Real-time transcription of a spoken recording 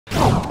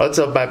What's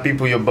up, my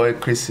people? Your boy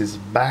Chris is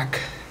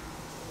back.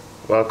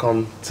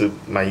 Welcome to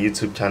my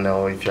YouTube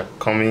channel. If you're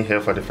coming here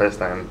for the first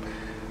time,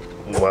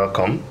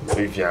 welcome.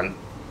 If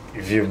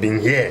you've been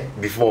here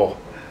before,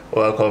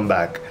 welcome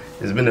back.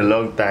 It's been a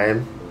long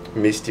time.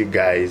 Missed you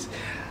guys.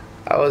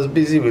 I was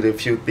busy with a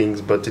few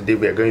things, but today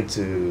we are going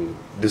to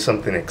do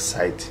something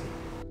exciting.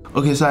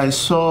 Okay, so I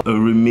saw a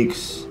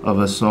remix of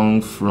a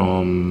song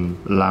from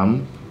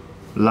Lamb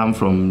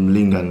from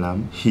Ling and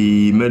Lamb.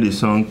 He made a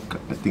song,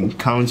 I think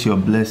Count Your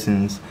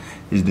Blessings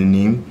is the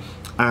name,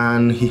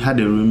 and he had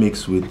a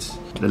remix with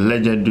the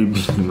legendary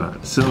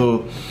BeenieMan.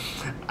 So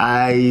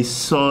I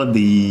saw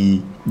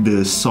the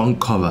song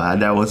cover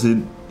and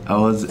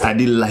I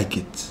didn't like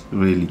it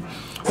really,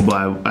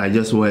 but I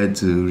just wanted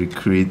to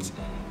recreate.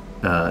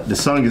 The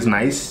song is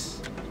nice,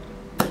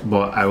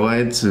 but I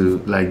wanted to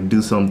like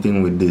do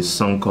something with the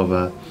song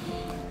cover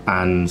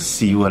and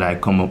see what I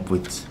come up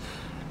with.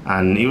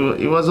 And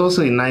it was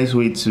also a nice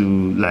way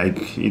to,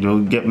 like, you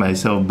know, get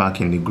myself back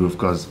in the groove,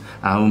 because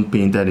I haven't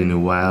painted in a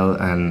while,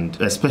 and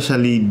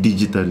especially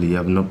digitally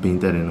I've not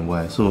painted in a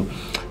while. So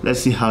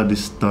let's see how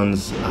this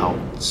turns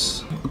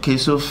out. Okay,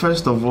 so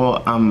first of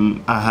all,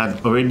 I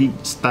had already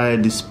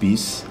started this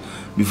piece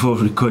before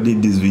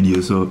recording this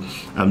video, so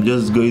I'm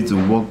just going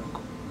to walk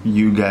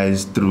you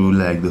guys through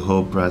like the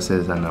whole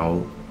process, and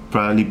I'll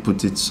probably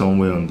put it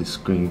somewhere on the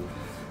screen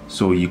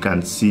so you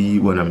can see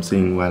what I'm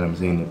saying while I'm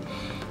saying it.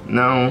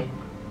 Now,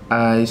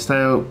 I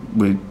started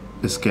with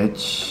a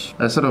sketch.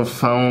 I sort of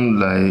found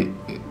like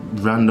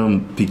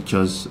random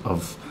pictures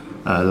of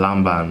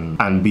Lamb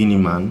and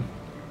BeenieMan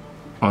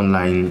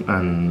online,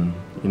 and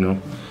you know,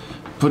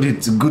 put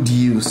it to good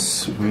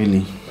use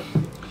really.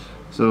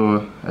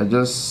 So I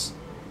just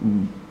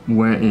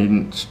went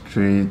in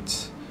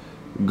straight,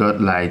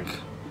 got like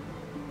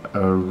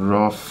a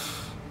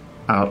rough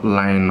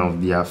outline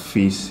of their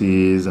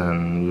faces,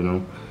 and you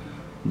know,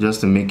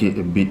 just to make it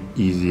a bit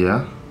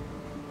easier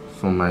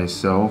for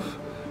myself.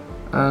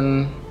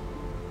 And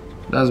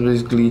that's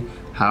basically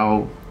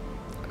how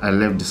I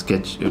left the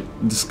sketch.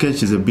 The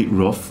sketch is a bit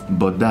rough,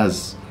 but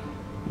that's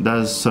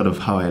sort of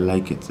how I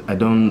like it. I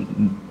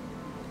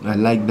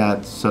like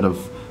that sort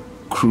of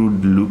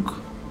crude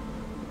look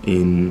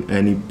in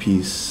any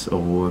piece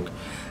of work.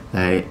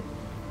 Like,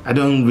 I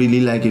don't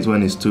really like it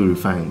when it's too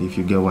refined, if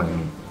you get what I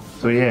mean.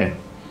 So yeah,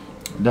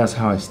 that's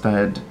how I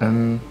started,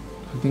 and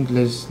I think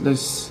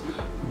let's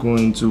go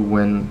into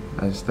when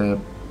I started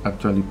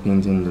actually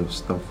painting the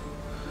stuff.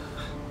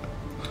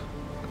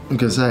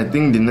 Okay, so I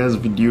think the next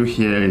video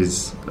here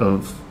is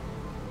of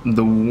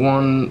the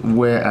one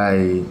where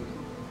I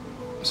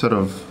sort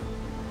of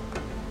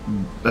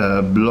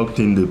blocked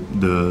in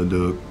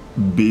the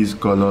base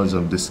colors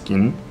of the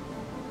skin,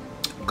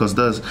 because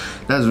that's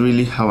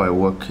really how I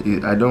work.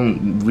 I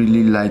don't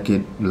really like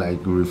it like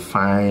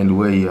refined,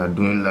 where you are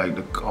doing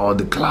like all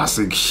the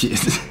classic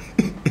shit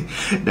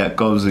that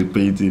comes with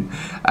painting.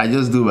 I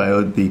just do my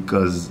own thing,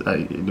 because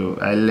I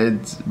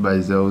let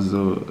myself,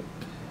 so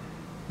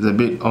it's a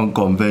bit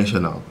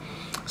unconventional.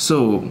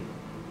 So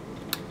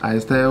I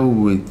started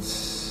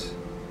with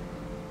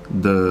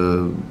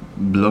the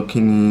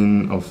blocking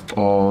in of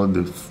all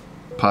the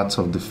parts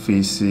of the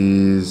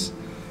faces,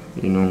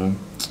 you know.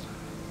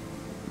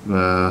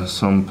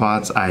 Some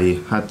parts I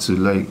had to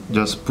like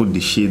just put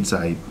the shades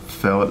I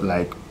felt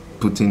like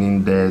putting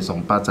in there.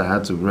 Some parts I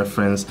had to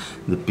reference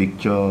the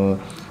picture.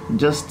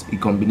 Just a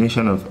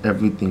combination of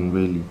everything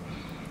really.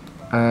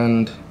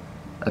 And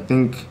I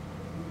think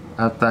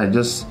after I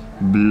just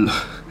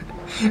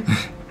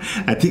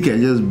I think I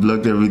just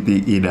blocked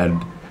everything in,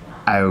 and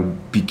I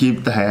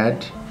became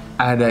tired,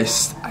 and I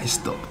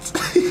stopped.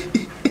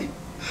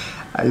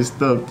 I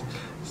stopped.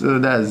 So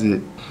that's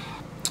it.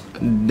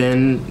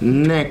 Then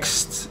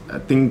next, I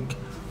think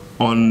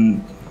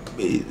on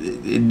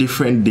a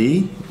different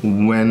day,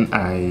 when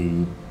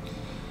I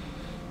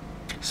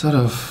sort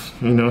of,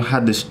 you know,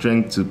 had the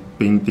strength to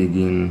paint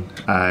again,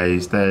 I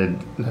started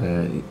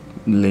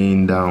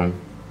laying down,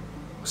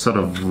 sort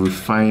of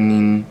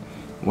refining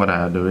what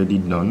I had already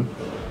done,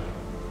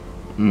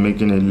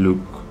 making it look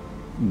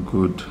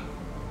good.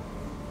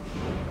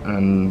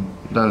 And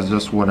that's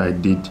just what I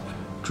did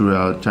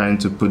throughout, trying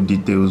to put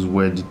details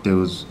where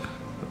details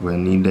were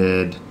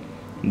needed,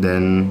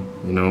 then,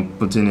 you know,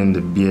 putting in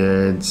the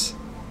beards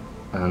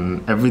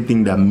and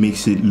everything that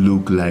makes it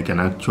look like an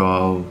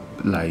actual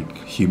like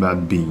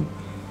human being.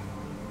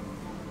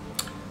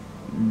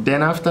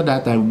 Then after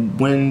that, I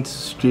went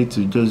straight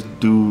to just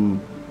do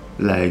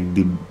like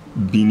the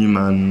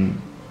BeenieMan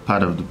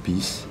part of the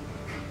piece.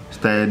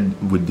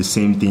 Started with the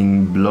same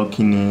thing,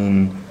 blocking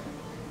in,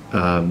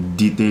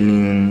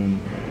 detailing,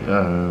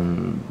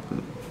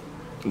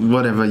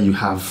 whatever you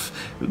have,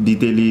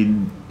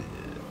 detailing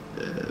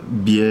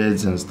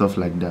beards and stuff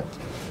like that.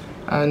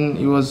 And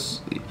it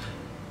was,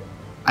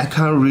 I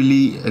can't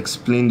really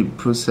explain the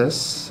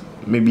process.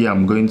 Maybe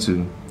I'm going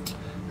to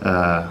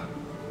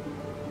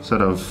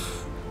sort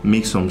of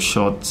make some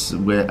shots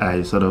where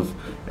I sort of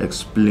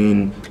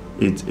explain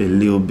it a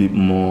little bit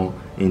more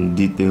in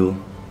detail.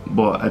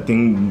 But I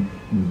think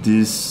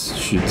this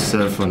should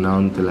serve for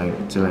now till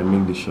I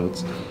make the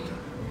shots.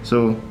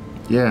 So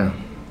yeah,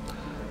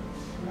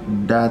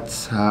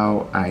 that's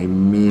how I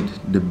made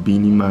the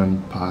Beenie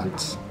Man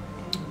part,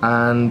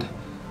 and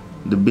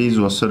the base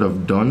was sort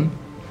of done.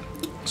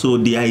 So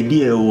the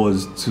idea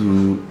was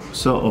to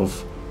sort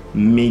of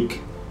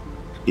make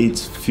it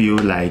feel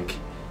like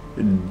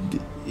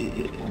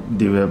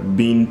they were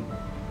being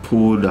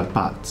pulled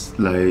apart,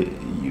 like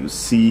you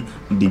see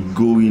the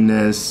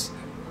gooiness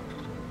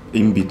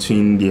in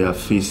between their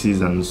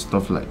faces and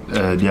stuff, like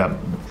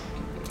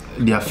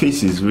their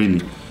faces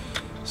really.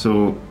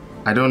 So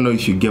I don't know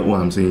if you get what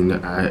I'm saying.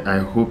 I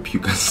hope you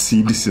can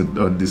see this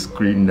on the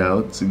screen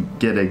now to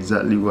get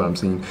exactly what I'm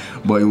saying,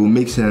 but it will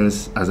make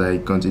sense as I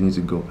continue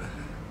to go.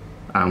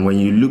 And when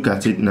you look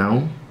at it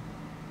now,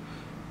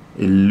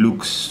 it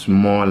looks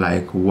more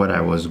like what I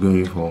was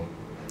going for.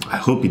 I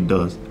hope it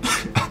does.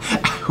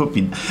 I hope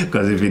it,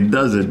 because if it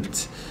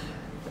doesn't,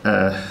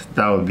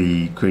 that would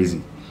be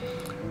crazy.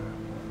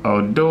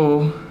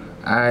 Although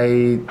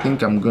I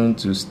think I'm going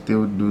to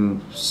still do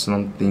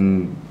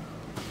something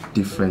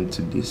different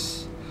to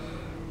this,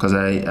 because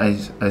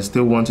I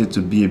still want it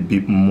to be a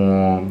bit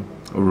more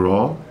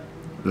raw,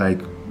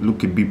 like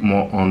look a bit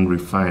more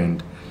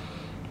unrefined,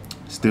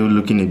 still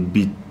looking a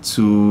bit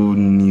too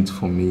neat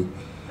for me.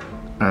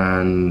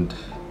 And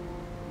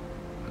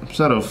I'm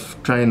sort of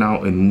trying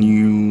out a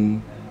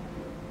new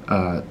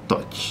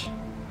touch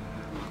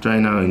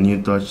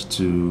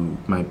to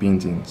my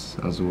paintings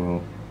as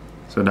well.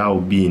 So that will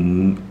be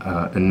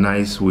a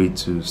nice way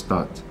to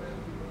start.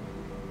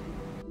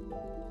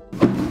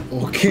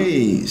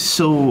 Okay,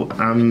 so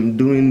I'm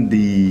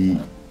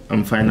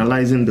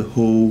finalizing the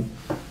whole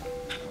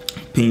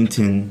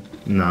painting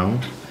now,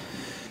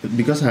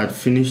 because I had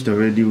finished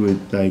already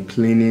with like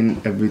cleaning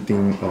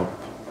everything up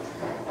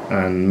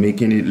and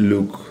making it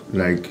look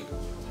like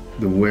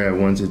the way I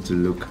want it to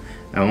look.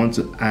 I want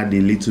to add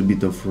a little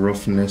bit of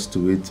roughness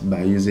to it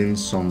by using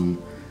some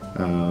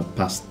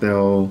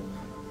pastel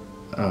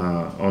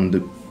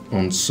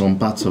on some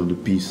parts of the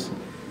piece,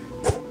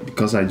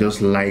 because I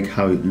just like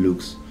how it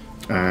looks,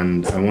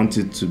 and I want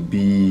it to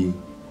be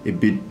a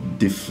bit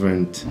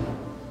different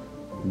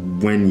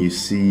when you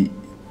see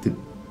the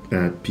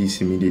piece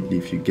immediately,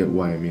 if you get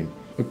what I mean.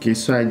 Okay,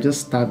 so I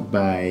just start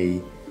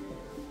by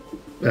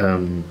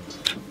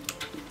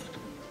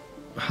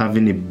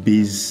having a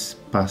base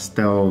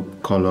pastel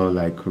color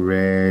like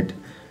red,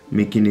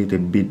 making it a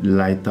bit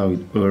lighter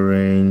with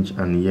orange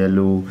and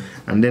yellow,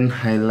 and then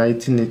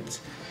highlighting it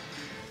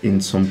in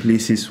some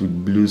places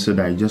with blue, so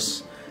that it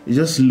just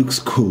looks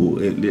cool.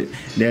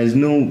 There's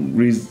no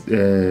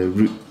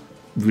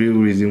real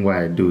reason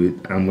why I do it,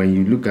 and when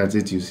you look at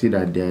it, you see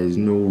that there is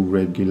no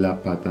regular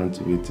pattern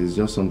to it. It's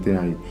just something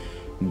I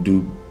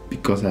do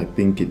because I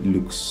think it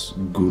looks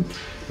good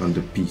on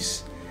the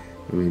piece,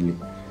 really.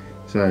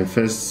 So I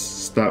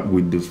first start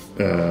with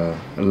the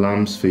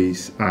lamb's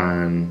face,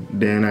 and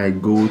then I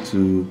go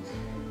to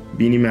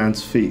Beenie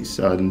Man's face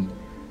and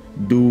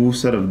do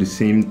sort of the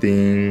same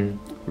thing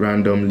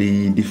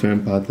randomly,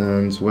 different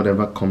patterns,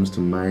 whatever comes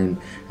to mind.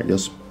 I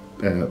just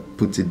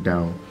put it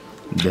down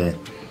there.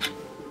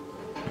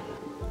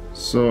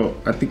 So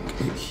I think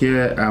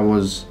here I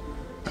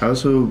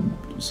also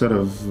sort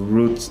of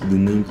wrote the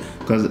name,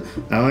 because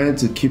I wanted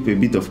to keep a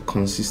bit of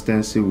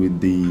consistency with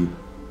the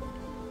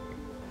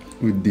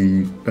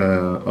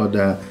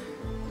other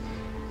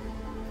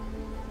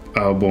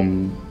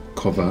album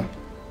cover.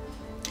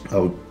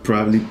 I'll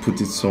probably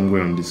put it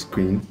somewhere on the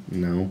screen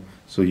now,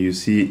 so you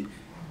see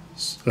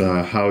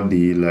how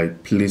they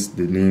like place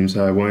the names.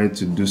 I wanted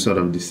to do sort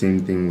of the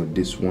same thing with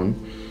this one.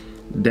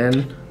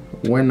 Then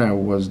when I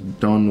was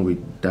done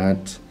with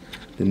that,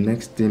 the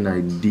next thing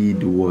I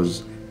did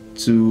was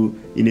to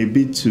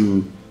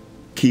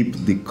keep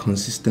the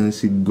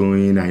consistency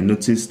going. I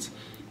noticed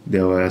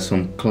there were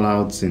some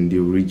clouds in the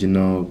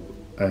original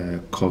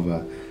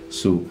cover,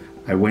 so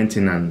I went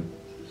in and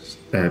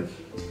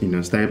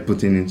started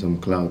putting in some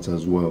clouds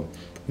as well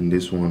in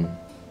this one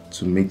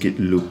to make it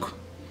look,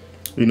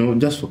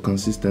 just for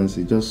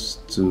consistency,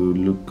 just to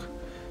look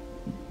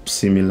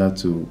similar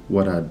to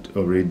what had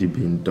already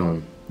been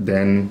done.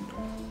 Then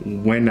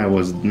when I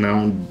was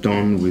now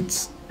done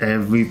with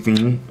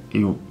everything,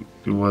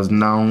 it was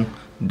now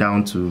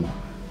down to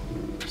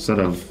sort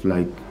of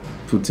like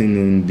putting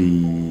in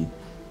the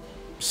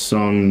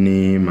song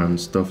name and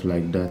stuff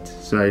like that.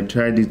 So I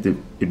tried it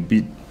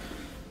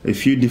a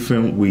few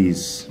different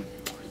ways,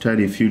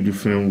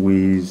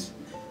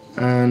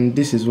 and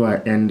this is what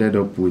I ended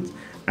up with.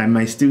 I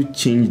might still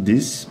change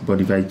this, but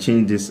if I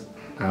change this,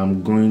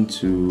 I'm going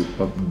to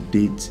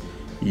update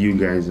you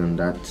guys on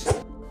that.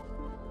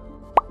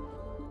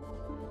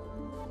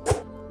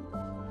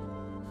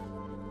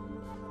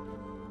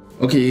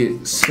 Okay,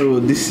 so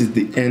this is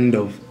the end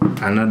of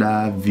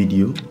another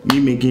video, me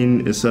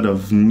making a sort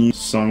of new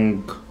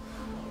song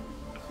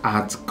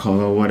art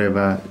cover,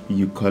 whatever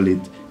you call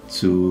it,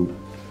 to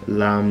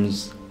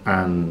Lamb's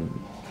and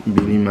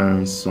Beenie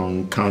Man's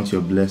song Count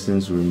Your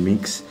Blessings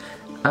remix,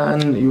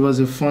 and it was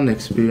a fun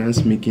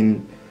experience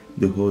making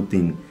the whole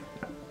thing.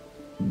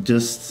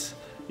 just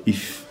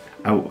if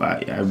I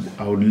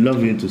would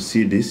love you to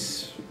see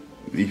this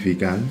if you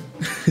can.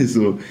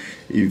 So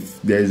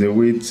if there's a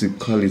way to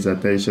call his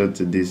attention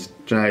to this,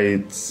 try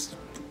it.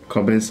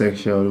 Comment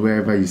section,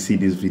 wherever you see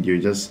this video,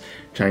 just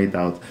try it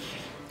out.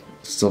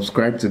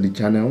 Subscribe to the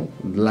channel,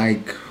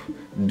 like,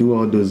 do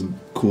all those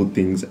cool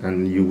things,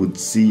 and you would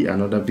see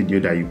another video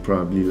that you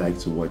probably like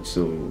to watch.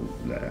 So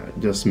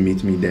just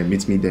meet me there.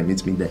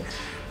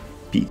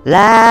 Peace.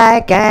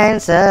 Like and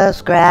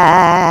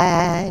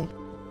subscribe.